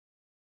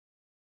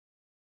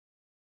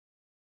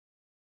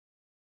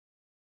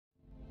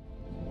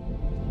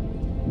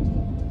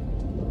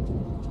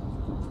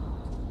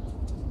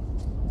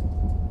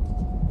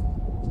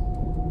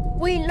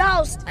We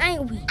lost,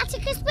 ain't we?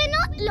 Atticus, we're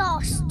not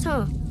lost.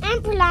 Huh.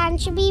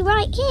 Amberland should be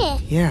right here.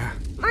 Yeah.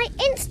 My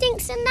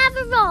instincts are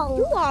never wrong.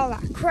 You all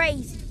are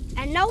crazy.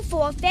 I know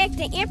for a fact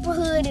the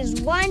Emperorhood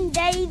is one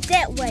day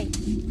that way.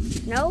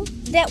 No,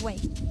 that way.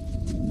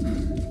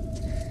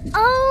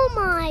 Oh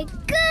my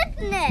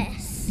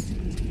goodness!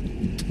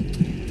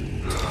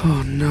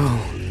 Oh no.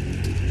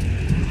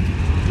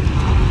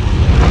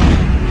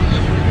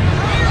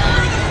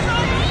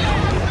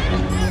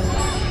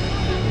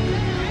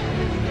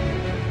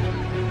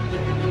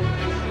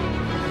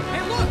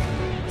 Hey, look!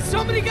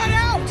 Somebody got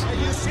out!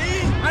 You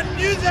see? I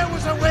knew there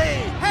was a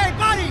way! Hey,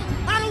 buddy!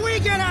 How do we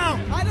get out?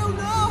 I don't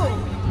know!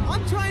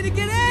 I'm trying to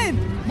get in!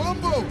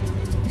 Mumbo!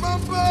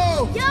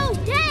 Mumbo! Yo,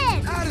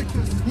 Dad!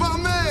 Atticus, my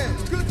man!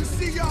 Good to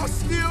see y'all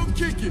still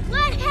kicking.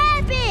 What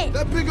happened?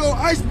 That big old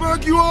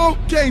iceberg you on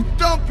came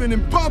thumping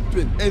and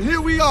pumping, and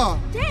here we are.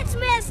 That's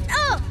messed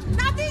up.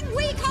 Nothing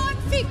we can't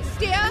fix,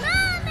 dear.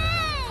 Mommy!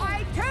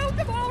 I told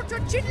them all to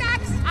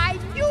chillax. I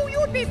knew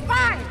you'd be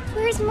fine.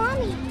 Where's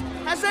Mommy?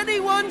 Has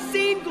anyone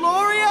seen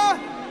Gloria?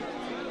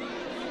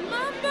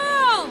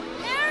 Mumbo!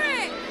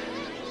 Eric!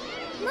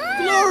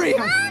 Mommy! Gloria!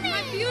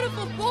 My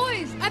beautiful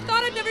boys! I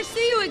thought I'd never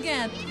see you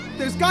again.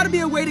 There's gotta be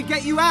a way to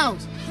get you out.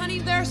 Honey,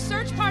 there are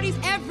search parties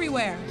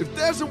everywhere. If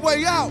there's a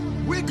way out,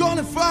 we're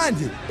gonna find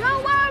it.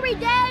 Don't worry,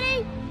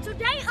 Daddy.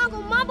 Today,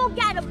 Uncle Mumbo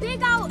got a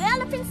big old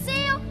elephant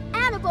seal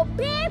out of a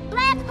big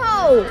black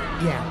hole.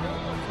 Yeah.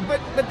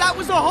 But that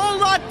was a whole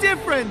lot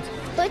different.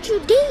 But you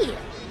did.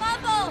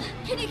 Mumbo,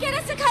 can you get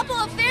us a couple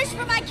of fish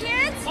for my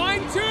kids?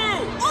 Mine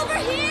too! Over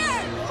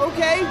here!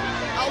 Okay,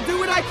 I'll do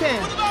what I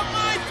can. What about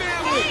my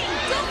family?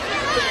 Hey, don't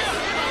kill us!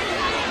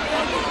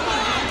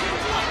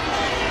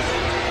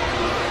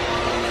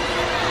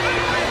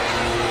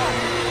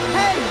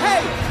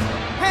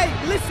 Hey,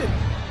 listen!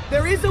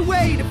 There is a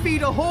way to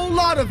feed a whole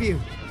lot of you.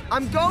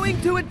 I'm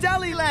going to a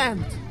deli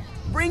land.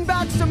 Bring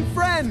back some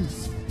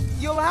friends.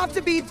 You'll have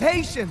to be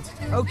patient,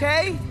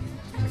 okay?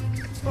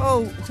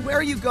 Oh, where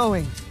are you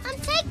going? I'm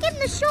taking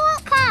the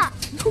shortcut.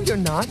 No, you're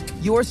not.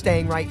 You're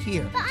staying right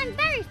here. But I'm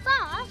very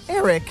fast.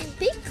 Eric!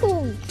 Be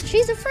cool.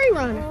 She's a free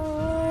runner.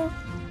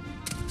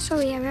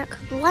 Sorry, Eric.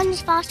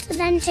 One's faster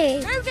than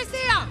two. Who's this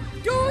here?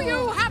 Do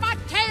you have a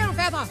tail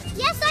feather?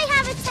 Yes, I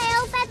have a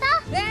tail feather.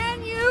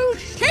 Then you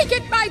shake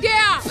it, my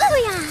dear!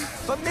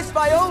 Booyah! But Miss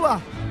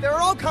Viola, there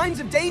are all kinds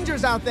of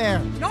dangers out there.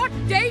 Not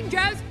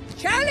dangers,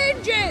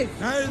 challenges!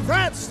 And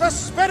that's the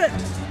spirit!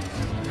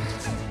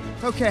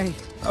 Okay.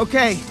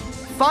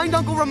 Find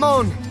Uncle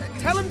Ramon.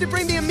 Tell him to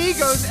bring the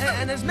amigos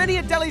and as many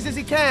delis as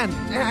he can.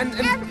 And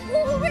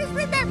always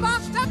remember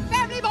the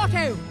very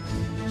motto.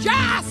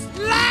 Just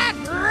let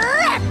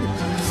rip!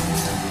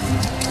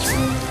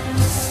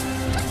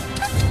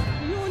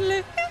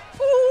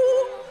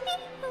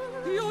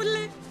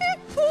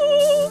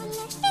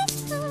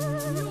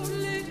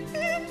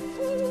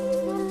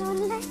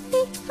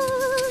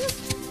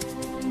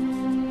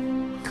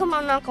 Come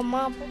on, Uncle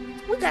Mumbo.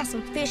 We got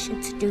some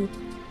fishing to do.